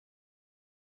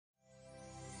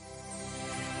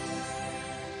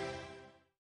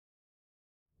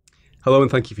Hello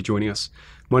and thank you for joining us.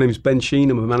 My name is Ben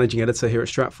Sheen, I'm a managing editor here at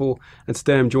Stratfor, and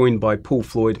today I'm joined by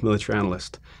Floyd, military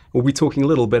analyst. We'll be talking a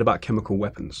little bit about chemical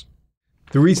weapons.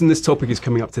 The reason this topic is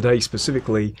coming up today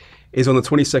specifically is on the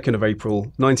 22nd of April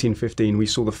 1915 we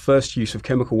saw the first use of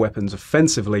chemical weapons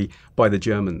offensively by the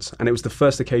Germans, and it was the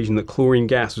first occasion that chlorine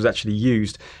gas was actually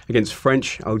used against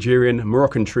French, Algerian, and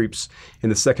Moroccan troops in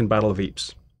the Second Battle of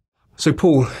Ypres. So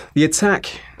Paul, the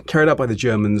attack carried out by the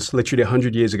Germans literally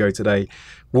 100 years ago today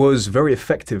was very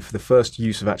effective for the first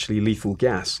use of actually lethal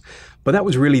gas. But that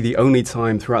was really the only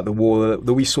time throughout the war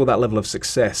that we saw that level of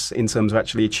success in terms of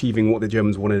actually achieving what the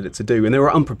Germans wanted it to do. And they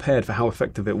were unprepared for how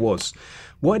effective it was.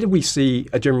 Why did we see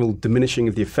a general diminishing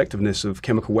of the effectiveness of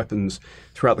chemical weapons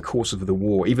throughout the course of the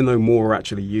war, even though more were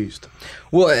actually used?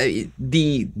 Well,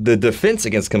 the defense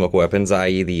against chemical weapons,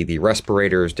 i.e. the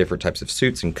respirators, different types of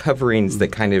suits and coverings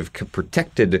that kind of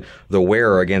protected the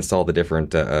wearer against all the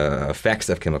different effects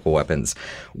of chemical weapons,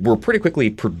 were pretty quickly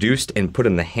produced and put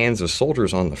in the hands of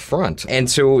soldiers on the front.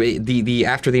 And so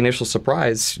after the initial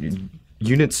surprise,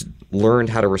 units learned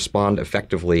how to respond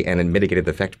effectively and mitigated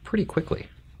the effect pretty quickly.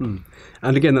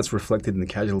 And again, that's reflected in the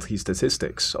casualty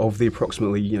statistics. Of the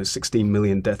approximately 16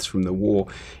 million deaths from the war,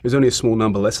 it was only a small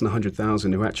number, less than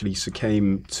 100,000, who actually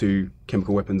succumbed to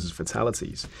chemical weapons as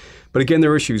fatalities. But again,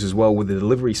 there are issues as well with the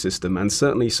delivery system, and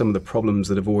certainly some of the problems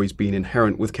that have always been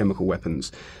inherent with chemical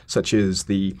weapons, such as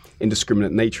the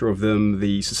indiscriminate nature of them,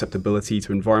 the susceptibility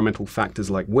to environmental factors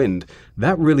like wind.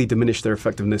 That really diminished their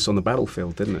effectiveness on the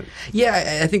battlefield, didn't it?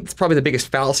 Yeah, I think it's probably the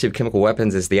biggest fallacy of chemical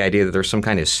weapons is the idea that there's some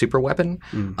kind of super weapon.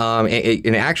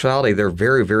 In actuality, they're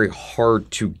very, very hard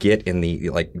to get in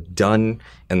the done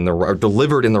and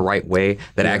delivered in the right way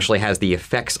that actually has the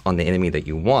effects on the enemy that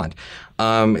you want.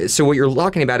 So what you're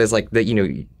talking about is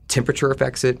temperature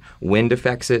affects it, wind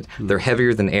affects it. They're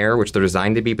heavier than air, which they're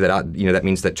designed to be, but that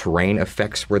means that terrain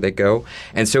affects where they go.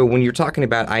 And so when you're talking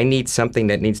about, I need something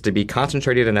that needs to be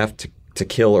concentrated enough to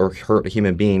kill or hurt a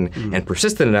human being and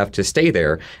persistent enough to stay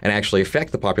there and actually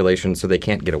affect the population so they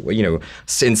can't get away,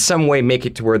 in some way make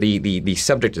it to where the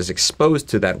subject is exposed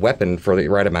to that weapon for the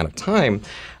right amount of time,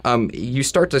 you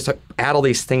start to add all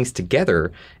these things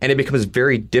together and it becomes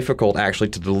very difficult actually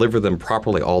to deliver them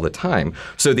properly all the time.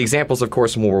 So the examples, of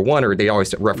course, in World War I they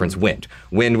always reference wind.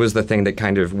 Wind was the thing that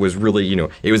kind of was really,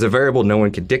 it was a variable no one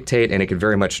could dictate and it could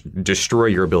very much destroy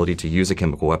your ability to use a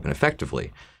chemical weapon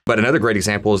effectively. But another great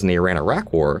example is in the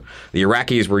Iran-Iraq War. The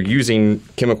Iraqis were using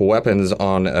chemical weapons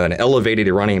on an elevated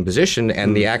Iranian position,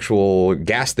 and the actual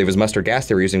gas, there was mustard gas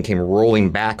they were using, came rolling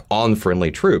back on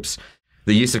friendly troops.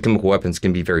 The use of chemical weapons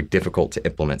can be very difficult to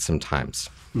implement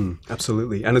sometimes.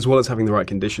 Absolutely. And as well as having the right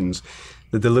conditions,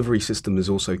 the delivery system is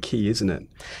also key, isn't it?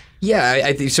 Yeah,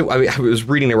 I was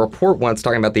reading a report once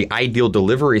talking about the ideal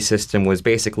delivery system was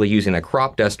basically using a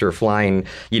crop duster flying,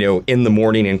 in the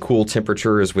morning in cool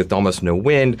temperatures with almost no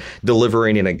wind,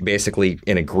 delivering basically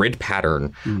in a grid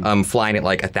pattern, flying at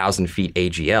 1,000 feet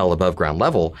AGL above ground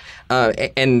level.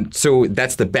 And so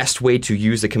that's the best way to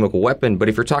use a chemical weapon. But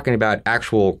if you're talking about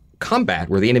actual combat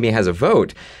where the enemy has a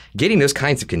vote, getting those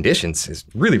kinds of conditions is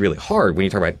really, really hard when you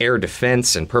talk about air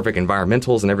defense and perfect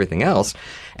environmentals and everything else.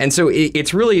 And so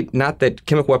it's really not that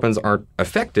chemical weapons aren't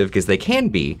effective, because they can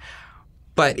be,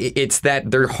 but it's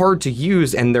that they're hard to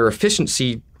use and their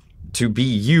efficiency to be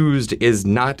used is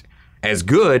not as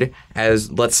good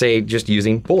as, let's say, just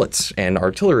using bullets and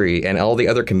artillery and all the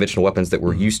other conventional weapons that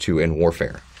we're used to in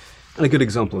warfare. And a good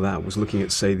example of that was looking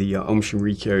at, say, the Aum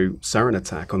Shinrikyo sarin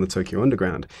attack on the Tokyo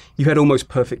Underground. You had almost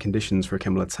perfect conditions for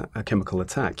a chemical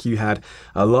attack. You had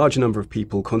a large number of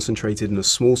people concentrated in a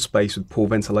small space with poor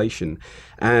ventilation,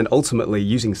 and ultimately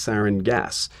using sarin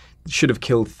gas should have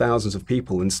killed thousands of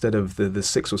people instead of the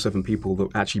 6 or 7 people that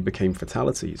actually became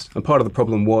fatalities. And part of the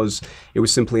problem was it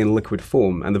was simply in liquid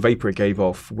form, and the vapor it gave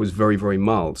off was very, very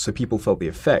mild. So people felt the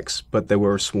effects, but there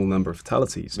were a small number of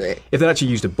fatalities. If they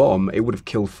actually used a bomb, it would have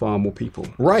killed far more people.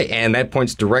 Right, and that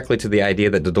points directly to the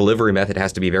idea that the delivery method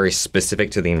has to be very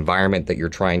specific to the environment that you're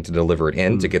trying to deliver it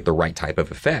in to get the right type of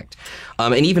effect.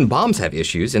 And even bombs have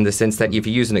issues in the sense that if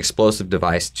you use an explosive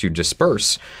device to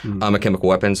disperse a chemical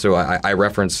weapon, so I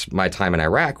reference my time in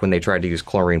Iraq when they tried to use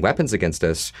chlorine weapons against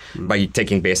us by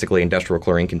taking basically industrial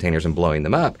chlorine containers and blowing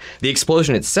them up. The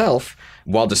explosion itself,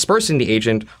 while dispersing the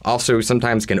agent, also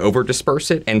sometimes can over-disperse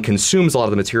it and consumes a lot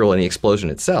of the material in the explosion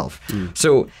itself.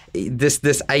 So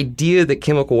this idea that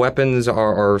chemical weapons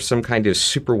are some kind of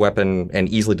super weapon and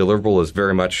easily deliverable is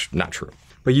very much not true.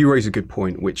 But you raise a good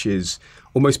point, which is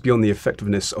almost beyond the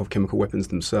effectiveness of chemical weapons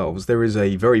themselves. There is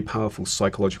a very powerful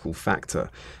psychological factor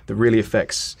that really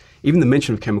affects, even the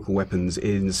mention of chemical weapons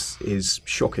is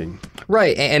shocking.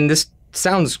 Right, and this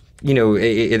sounds,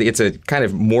 it's a kind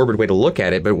of morbid way to look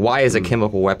at it, but why is a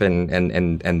chemical weapon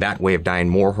and that way of dying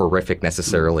more horrific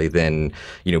necessarily than,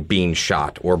 being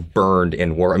shot or burned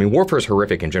in war? I mean, warfare is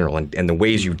horrific in general, and the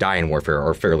ways you die in warfare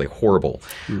are fairly horrible.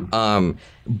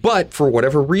 But for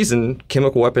whatever reason,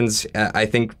 chemical weapons, I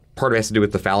think part of it has to do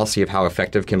with the fallacy of how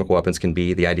effective chemical weapons can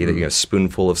be. The idea that a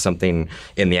spoonful of something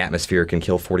in the atmosphere can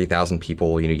kill 40,000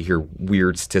 people. You hear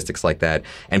weird statistics like that,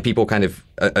 and people kind of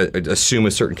assume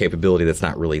a certain capability that's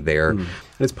not really there. And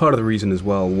it's part of the reason as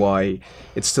well why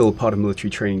it's still a part of military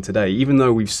training today. Even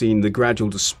though we've seen the gradual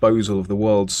disposal of the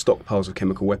world's stockpiles of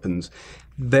chemical weapons,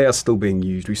 they are still being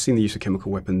used. We've seen the use of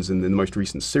chemical weapons in the most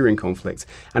recent Syrian conflict,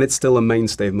 and it's still a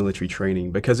mainstay of military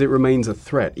training because it remains a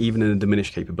threat, even in a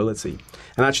diminished capability.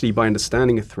 And actually, by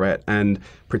understanding a threat and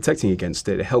protecting against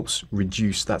it, it helps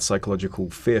reduce that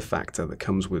psychological fear factor that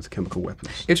comes with chemical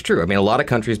weapons. It's true. I mean, a lot of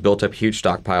countries built up huge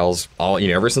stockpiles.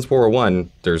 Ever since World War I,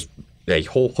 there's a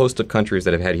whole host of countries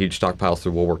that have had huge stockpiles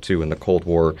through World War II and the Cold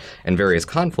War and various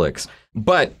conflicts.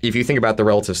 But if you think about the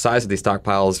relative size of these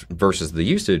stockpiles versus the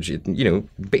usage,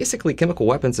 basically chemical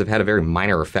weapons have had a very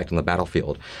minor effect on the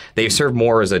battlefield. They've served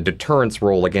more as a deterrence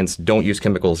role against don't use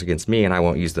chemicals against me and I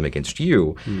won't use them against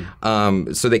you.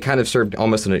 So they kind of served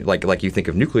almost in like you think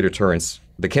of nuclear deterrence.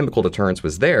 The chemical deterrence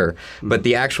was there, but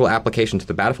the actual application to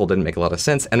the battlefield didn't make a lot of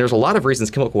sense. And there's a lot of reasons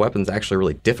chemical weapons are actually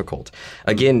really difficult.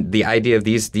 Again, the idea of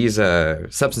these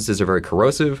substances are very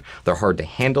corrosive, they're hard to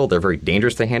handle, they're very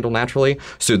dangerous to handle naturally.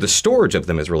 So the storage of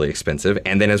them is really expensive.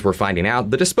 And then as we're finding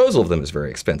out, the disposal of them is very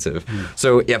expensive.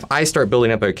 So if I start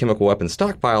building up a chemical weapons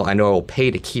stockpile, I know I will pay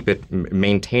to keep it,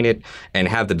 maintain it, and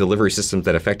have the delivery systems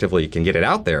that effectively can get it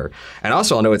out there. And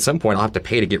also I'll know at some point I'll have to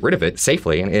pay to get rid of it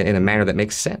safely in a manner that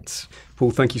makes sense. Paul,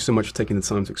 thank you so much for taking the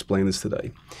time to explain this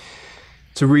today.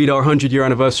 To read our 100-year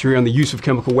anniversary on the use of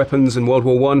chemical weapons in World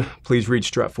War I, please read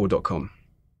Stratfor.com.